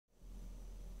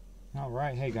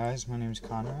Alright, hey guys, my name is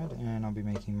Conrad, and I'll be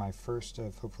making my first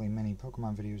of hopefully many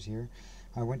Pokemon videos here.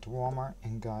 I went to Walmart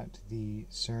and got the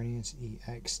Xerneas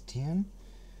EX 10.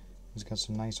 It's got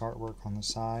some nice artwork on the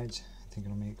sides. I think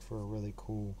it'll make for a really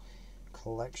cool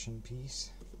collection piece.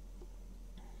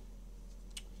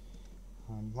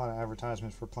 A lot of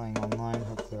advertisements for playing online.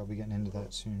 Hopefully I'll be getting into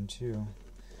that soon too.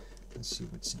 Let's see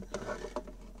what's in.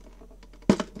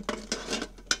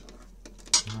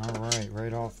 Alright,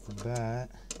 right off the bat,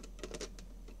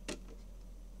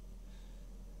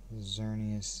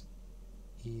 Xerneas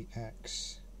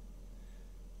EX.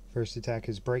 First attack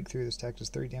is Breakthrough. This attack does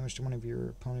 30 damage to one of your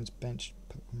opponent's benched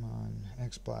Pokemon.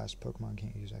 X-Blast. Pokemon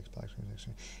can't use X-Blast.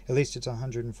 At least it's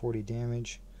 140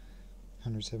 damage.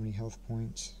 170 health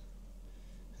points.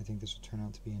 I think this will turn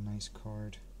out to be a nice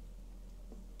card.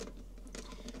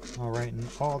 Alright, and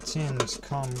all tins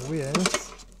come with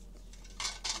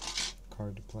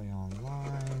card to play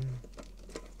online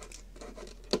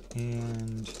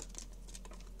and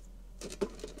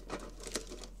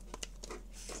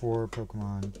 4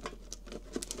 Pokemon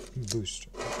booster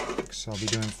packs. I'll be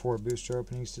doing 4 booster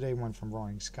openings today, one from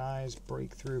Roaring Skies,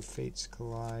 Breakthrough, Fates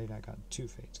Collide. I got 2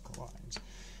 Fates Collides,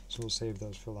 so we'll save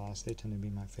those for last. They tend to be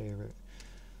my favorite.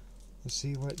 Let's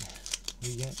see what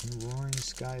we get in Roaring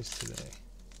Skies today.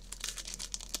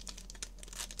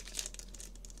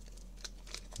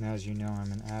 Now, as you know,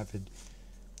 I'm an avid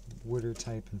Water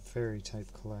type and Fairy type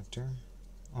collector.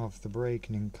 Off the break,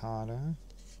 Nincada,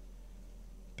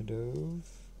 Bidove,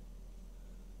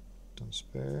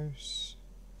 Dunsparce,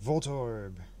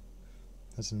 Voltorb.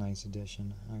 That's a nice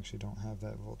addition. I actually don't have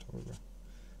that Voltorb.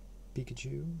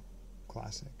 Pikachu,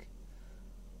 classic.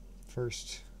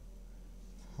 First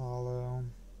Hollow,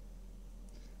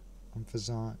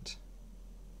 Umphazant.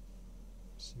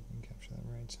 See if we can capture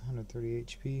that right. It's 130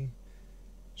 HP.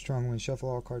 Strong Wind. Shuffle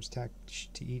all cards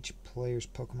attached to each player's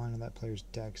Pokemon in that player's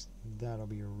dex. That'll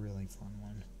be a really fun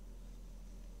one.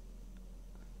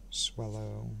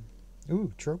 Swellow.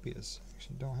 Ooh, Tropius.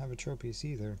 Actually, don't have a Tropius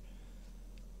either.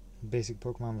 Basic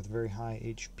Pokemon with very high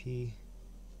HP.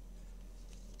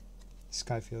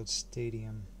 Skyfield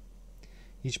Stadium.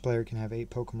 Each player can have 8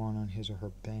 Pokemon on his or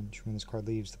her bench. When this card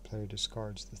leaves, the player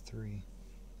discards the 3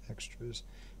 extras.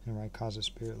 And a Rayquaza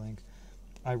Spirit Link.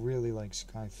 I really like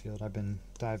Skyfield. I've been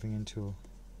diving into,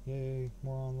 yay,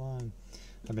 more online.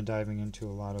 I've been diving into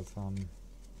a lot of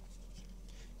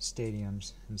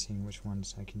stadiums and seeing which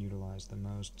ones I can utilize the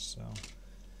most. So,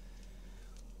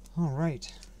 all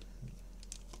right.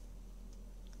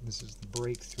 This is the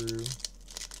Breakthrough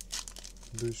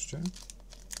booster.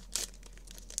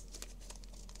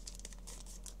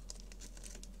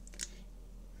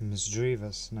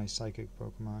 Misdreavus, nice psychic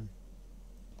Pokemon.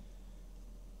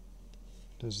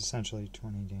 Does essentially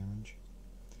 20 damage.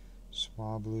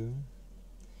 Swablu.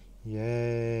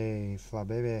 Yay,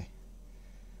 Flabebe.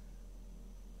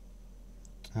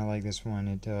 I like this one.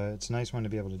 It's a nice one to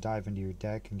be able to dive into your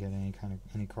deck and get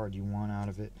any card you want out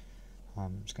of it.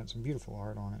 It's got some beautiful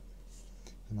art on it.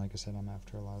 And like I said, I'm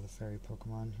after a lot of the fairy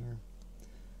Pokemon here.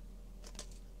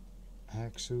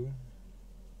 Axu.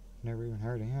 Never even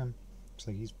heard of him. Looks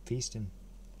like he's feasting.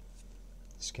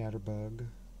 Scatterbug.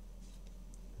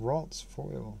 Ralts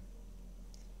foil.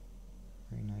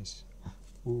 Very nice.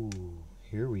 Ooh,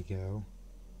 here we go.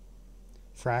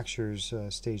 Fractures,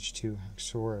 Stage 2,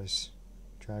 Xerneas,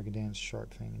 Dragonance,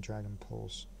 Sharpfang, and Dragon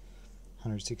Pulse.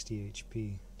 160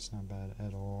 HP. It's not bad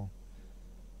at all.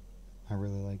 I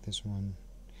really like this one.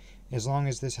 As long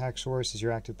as this Xerneas is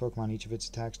your active Pokemon, each of its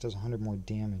attacks does 100 more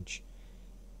damage.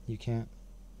 You can't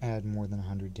add more than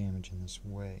 100 damage in this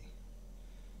way.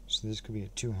 So this could be a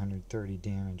 230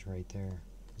 damage right there.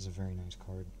 It's a very nice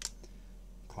card.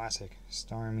 Classic.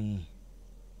 Starmie.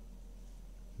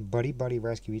 Buddy Buddy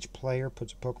Rescue. Each player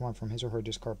puts a Pokemon from his or her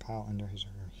discard pile under his or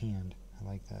her hand. I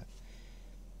like that.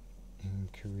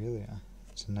 And Corellia.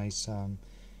 It's a nice,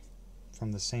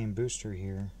 from the same booster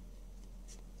here.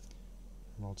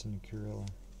 Rolls into Corellia.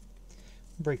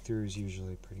 Breakthrough is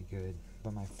usually pretty good.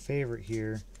 But my favorite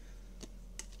here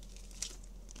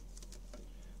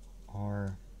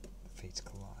are the Fates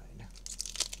Collide.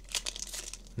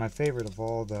 My favorite of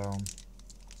all, though,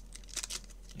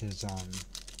 is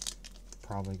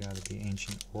probably got to be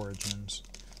Ancient Origins.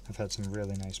 I've had some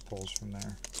really nice pulls from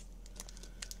there.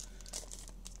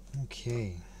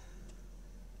 Okay.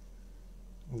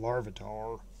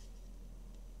 Larvitar.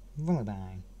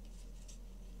 Volibine.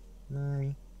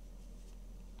 Murray.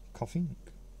 Koffing.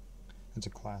 That's a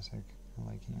classic.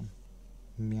 I like him.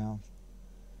 Meowth.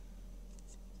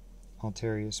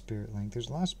 Altaria Spirit Link. There's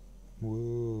a lot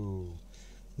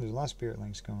of Spirit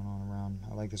Links going on around.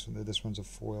 I like this one. This one's a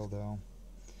foil though.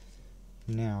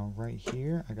 Now, right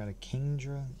here, I got a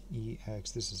Xerneas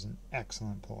EX. This is an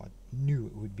excellent pull. I knew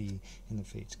it would be in the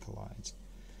Fates Collides.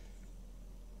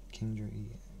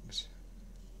 Xerneas EX.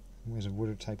 Was a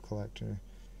water type collector.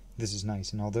 This is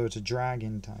nice, and although it's a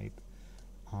dragon type,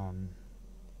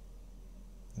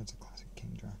 that's a classic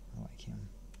Kingdra. I like him.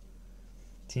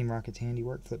 Team Rocket's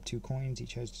handiwork. Flip 2 coins.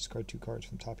 Each has discard 2 cards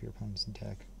from the top of your opponent's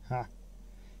deck. Ha!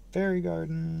 Fairy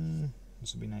Garden.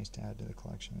 This would be nice to add to the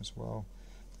collection as well.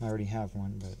 I already have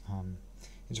one, but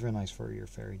it's real nice for your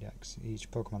fairy decks. Each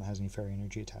Pokemon that has any fairy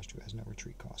energy attached to it has no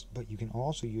retreat cost, but you can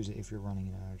also use it if you're running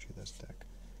an energy this deck.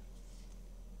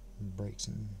 Breaks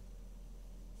in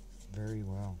very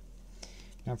well.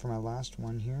 Now for my last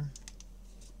one here.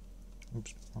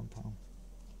 Oops, wrong pile.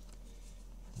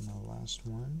 For my last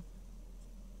one.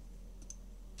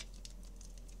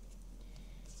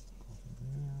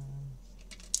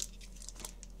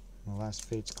 My last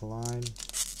Fates Collide.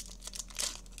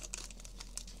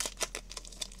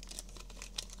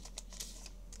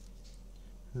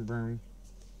 Burry.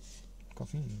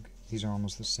 Coffee. These are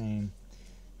almost the same.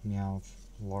 Meowth,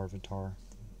 Larvitar.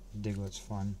 Diglett's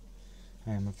fun.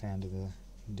 I am a fan of the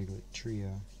Diglett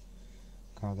trio.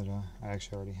 Cardada. I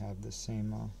actually already have the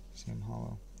same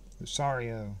holo.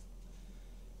 Lucario.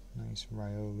 Nice.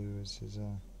 Riolu is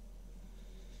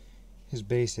his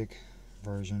basic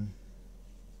version.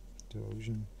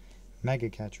 Delusion. Mega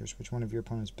Catchers. Which one of your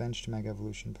opponent's benched Mega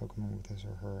Evolution Pokemon with his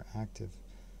or her active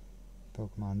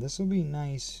Pokemon? This will be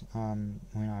nice when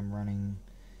I'm running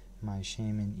my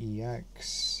Shaman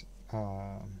EX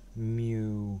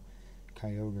Mew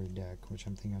Kyogre deck, which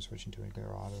I'm thinking of switching to a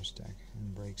Gyarados deck,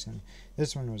 and breaks in.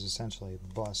 This one was essentially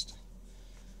a bust.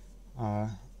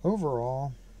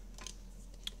 Overall,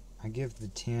 I give the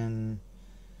 10.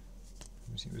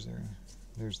 Let me see, was there?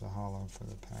 There's the holo for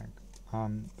the pack.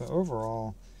 But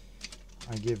overall,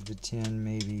 I give the 10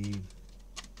 maybe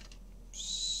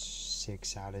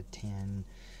 6 out of 10.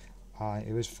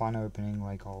 It was fun opening,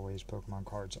 like always. Pokemon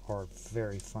cards are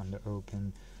very fun to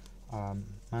open.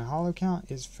 My holo count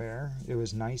is fair. It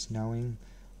was nice knowing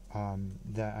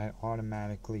that I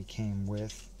automatically came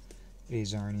with a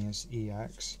Xerneas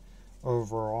EX.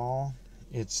 Overall,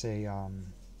 it's a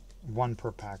 1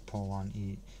 per pack pull on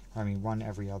each. I mean, 1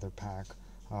 every other pack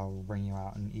will bring you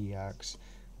out an EX,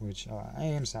 which I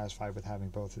am satisfied with having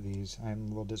both of these. I'm a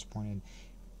little disappointed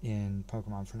in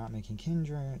Pokemon for not making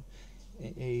Kingdra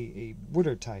a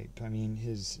water type. I mean,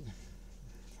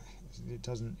 it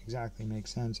doesn't exactly make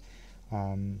sense,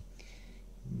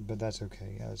 but that's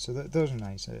okay. So those are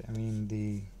nice. I mean,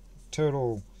 the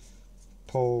total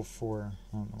pull for,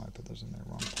 I don't know why I put those in there,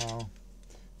 wrong pile.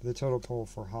 The total pull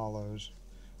for holos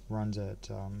runs at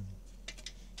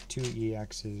 2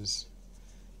 EXs.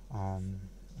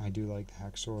 I do like the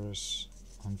Haxorus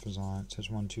on Fazant. It says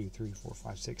 1, 2, 3, 4,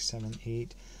 5, 6, 7,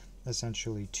 8.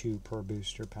 Essentially 2 per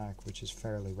booster pack, which is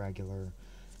fairly regular.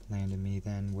 Landed me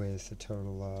then with a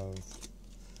total of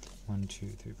 1, 2,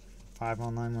 3, 5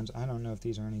 online ones. I don't know if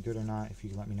these are any good or not. If you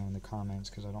could let me know in the comments,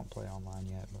 because I don't play online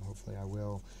yet, but hopefully I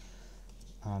will.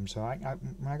 So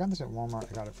when I got this at Walmart,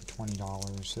 I got it for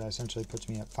 $20. So that essentially puts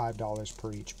me at $5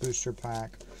 per each booster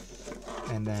pack.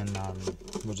 And then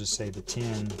we'll just say the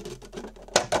 10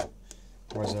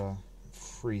 was a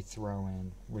free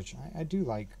throw-in, which I do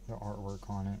like the artwork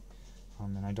on it.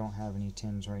 And I don't have any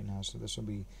tins right now, so this will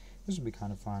be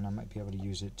kind of fun. I might be able to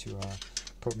use it to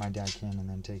put my deck in and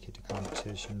then take it to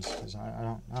competitions, because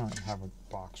I don't have a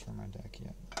box for my deck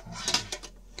yet.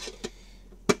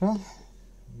 Well,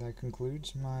 that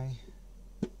concludes my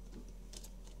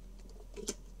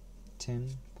 10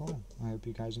 poll. I hope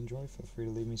you guys enjoy. Feel free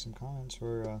to leave me some comments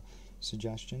or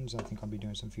suggestions. I think I'll be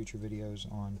doing some future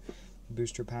videos on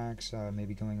booster packs,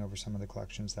 maybe going over some of the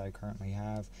collections that I currently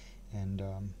have, and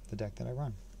the deck that I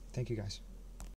run. Thank you guys.